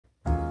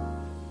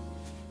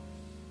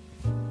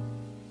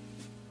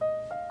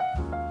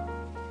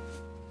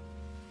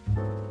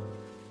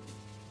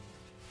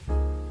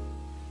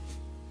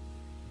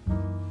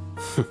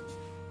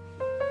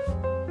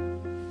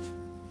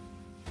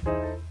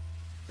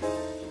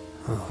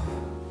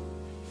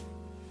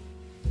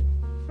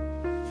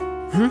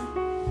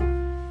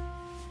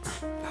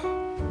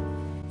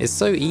It's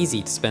so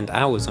easy to spend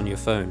hours on your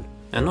phone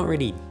and not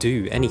really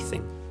do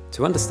anything.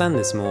 To understand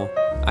this more,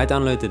 I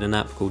downloaded an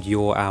app called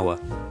Your Hour.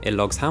 It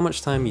logs how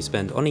much time you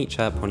spend on each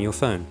app on your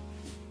phone.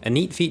 A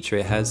neat feature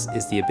it has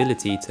is the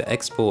ability to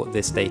export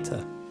this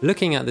data.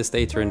 Looking at this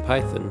data in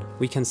Python,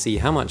 we can see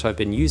how much I've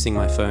been using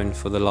my phone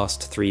for the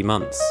last 3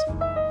 months.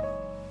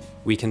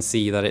 We can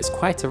see that it's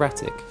quite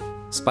erratic,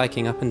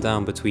 spiking up and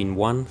down between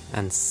 1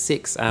 and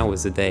 6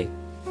 hours a day.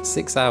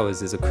 6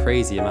 hours is a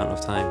crazy amount of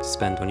time to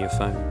spend on your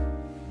phone.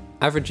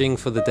 Averaging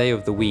for the day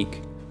of the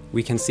week,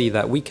 we can see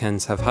that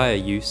weekends have higher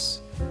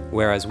use,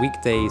 whereas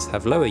weekdays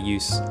have lower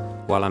use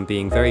while I'm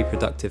being very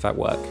productive at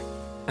work.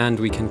 And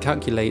we can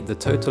calculate the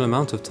total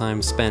amount of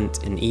time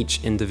spent in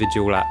each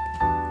individual app.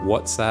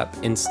 WhatsApp,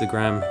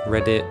 Instagram,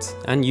 Reddit,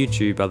 and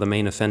YouTube are the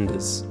main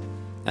offenders,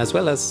 as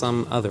well as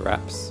some other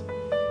apps.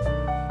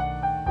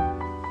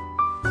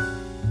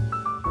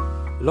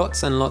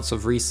 Lots and lots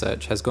of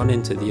research has gone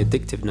into the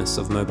addictiveness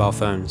of mobile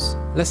phones.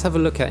 Let's have a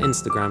look at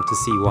Instagram to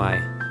see why.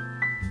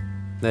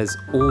 There's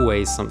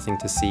always something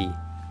to see.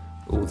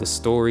 All the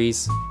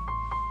stories,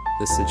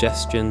 the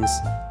suggestions,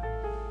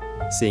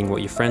 seeing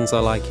what your friends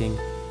are liking.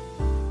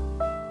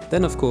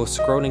 Then of course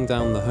scrolling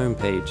down the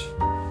homepage.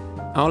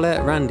 I'll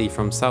let Randy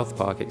from South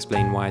Park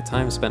explain why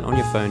time spent on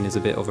your phone is a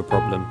bit of a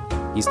problem.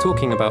 He's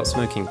talking about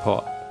smoking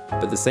pot,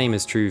 but the same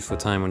is true for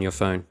time on your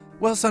phone.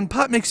 Well son,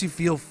 pot makes you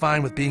feel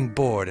fine with being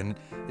bored, and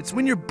it's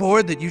when you're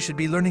bored that you should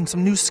be learning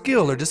some new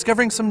skill or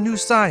discovering some new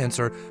science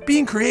or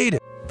being creative.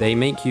 They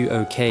make you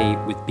okay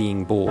with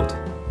being bored.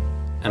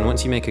 And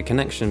once you make a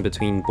connection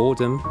between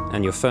boredom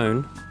and your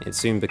phone, it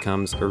soon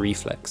becomes a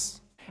reflex.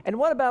 And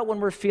what about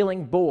when we're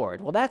feeling bored?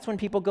 Well, that's when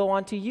people go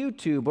onto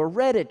YouTube or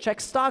Reddit, check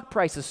stock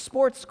prices,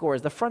 sports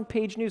scores, the front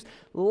page news,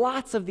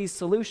 lots of these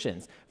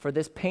solutions for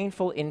this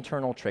painful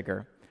internal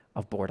trigger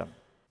of boredom.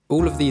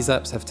 All of these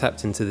apps have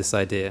tapped into this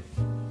idea.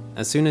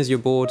 As soon as you're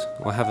bored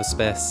or have a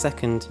spare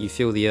second, you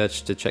feel the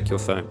urge to check your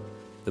phone.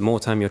 The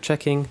more time you're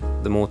checking,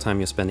 the more time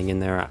you're spending in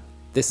their app.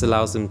 This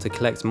allows them to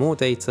collect more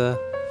data,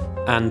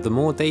 and the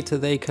more data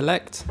they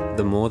collect,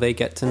 the more they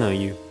get to know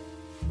you.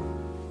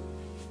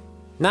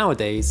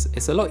 Nowadays,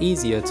 it's a lot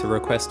easier to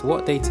request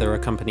what data a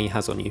company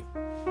has on you.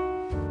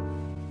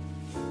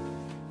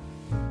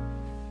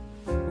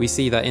 We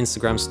see that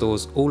Instagram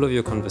stores all of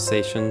your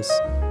conversations.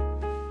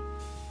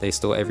 They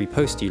store every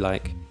post you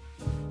like,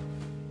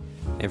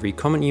 every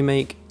comment you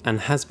make and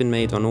has been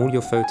made on all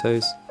your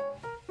photos,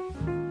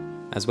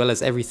 as well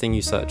as everything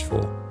you search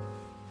for.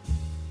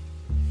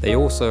 They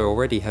also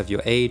already have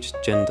your age,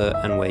 gender,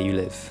 and where you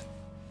live.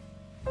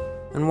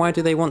 And why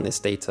do they want this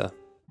data?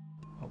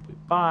 What we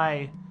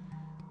buy,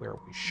 where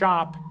we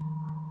shop,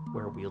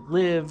 where we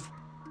live,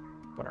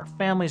 what our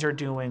families are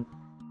doing.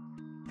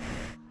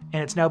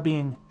 And it's now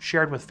being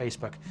shared with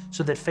Facebook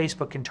so that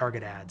Facebook can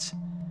target ads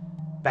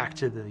back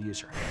to the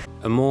user.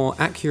 A more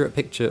accurate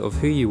picture of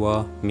who you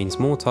are means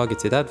more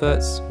targeted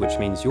adverts, which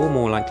means you're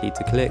more likely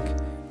to click,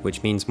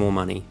 which means more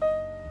money,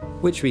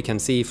 which we can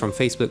see from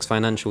Facebook's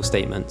financial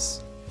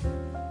statements.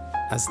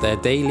 As their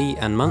daily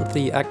and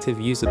monthly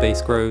active user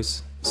base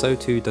grows, so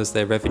too does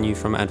their revenue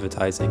from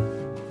advertising,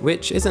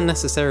 which isn't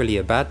necessarily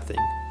a bad thing.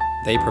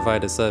 They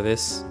provide a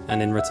service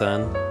and in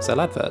return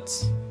sell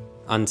adverts,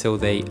 until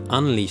they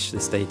unleash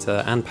this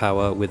data and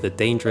power with a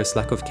dangerous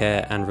lack of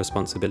care and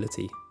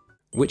responsibility,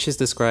 which is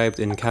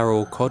described in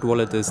Carol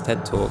Cadwalader's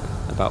TED Talk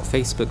about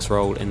Facebook's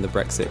role in the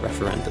Brexit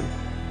referendum.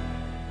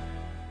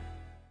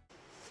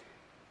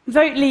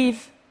 Vote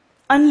Leave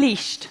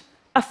unleashed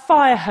a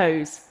fire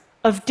hose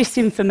of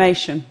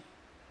disinformation.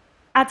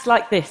 Ads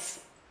like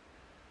this.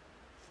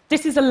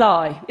 This is a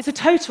lie. It's a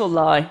total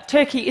lie.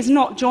 Turkey is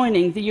not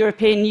joining the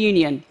European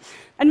Union.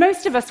 And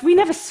most of us, we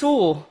never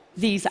saw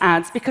these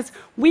ads because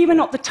we were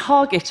not the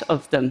target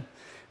of them.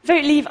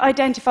 Vote Leave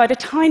identified a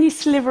tiny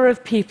sliver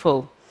of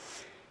people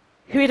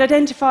who it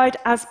identified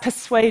as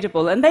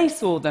persuadable, and they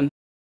saw them.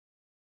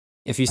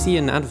 If you see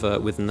an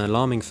advert with an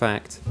alarming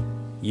fact,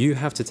 you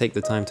have to take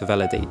the time to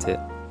validate it.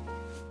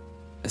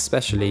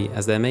 Especially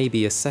as there may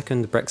be a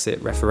second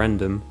Brexit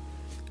referendum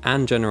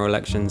and general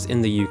elections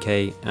in the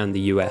UK and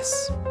the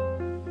US.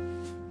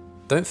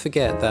 Don't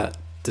forget that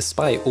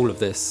despite all of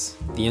this,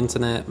 the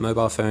internet,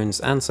 mobile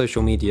phones and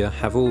social media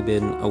have all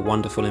been a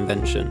wonderful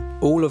invention.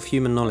 All of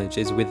human knowledge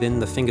is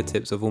within the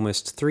fingertips of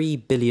almost 3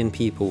 billion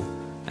people,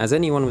 as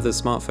anyone with a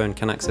smartphone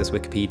can access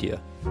Wikipedia.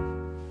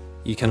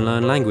 You can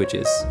learn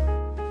languages,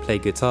 play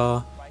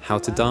guitar, how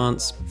to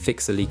dance,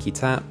 fix a leaky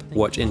tap,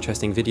 watch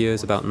interesting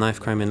videos about knife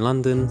crime in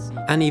London,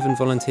 and even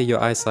volunteer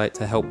your eyesight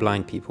to help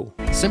blind people.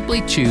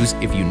 Simply choose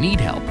if you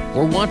need help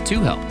or want to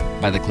help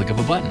by the click of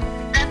a button.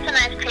 That's a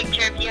nice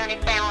picture of you and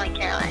your family,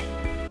 Caroline.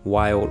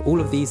 While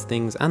all of these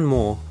things and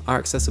more are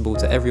accessible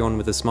to everyone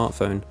with a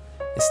smartphone,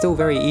 it's still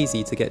very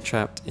easy to get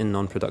trapped in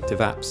non-productive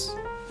apps.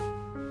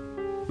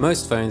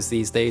 Most phones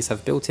these days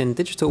have built-in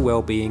digital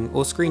well-being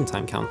or screen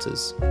time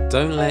counters.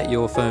 Don't let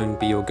your phone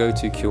be your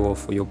go-to cure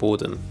for your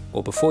boredom,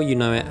 or before you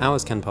know it,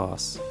 hours can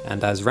pass.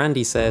 And as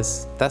Randy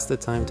says, that's the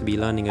time to be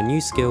learning a new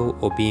skill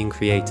or being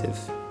creative.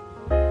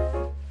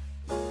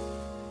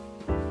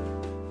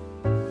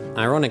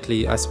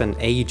 Ironically, I spent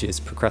ages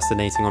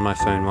procrastinating on my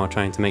phone while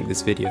trying to make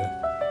this video,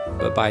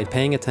 but by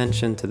paying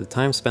attention to the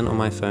time spent on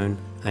my phone,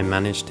 I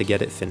managed to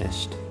get it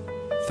finished.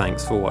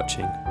 Thanks for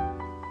watching.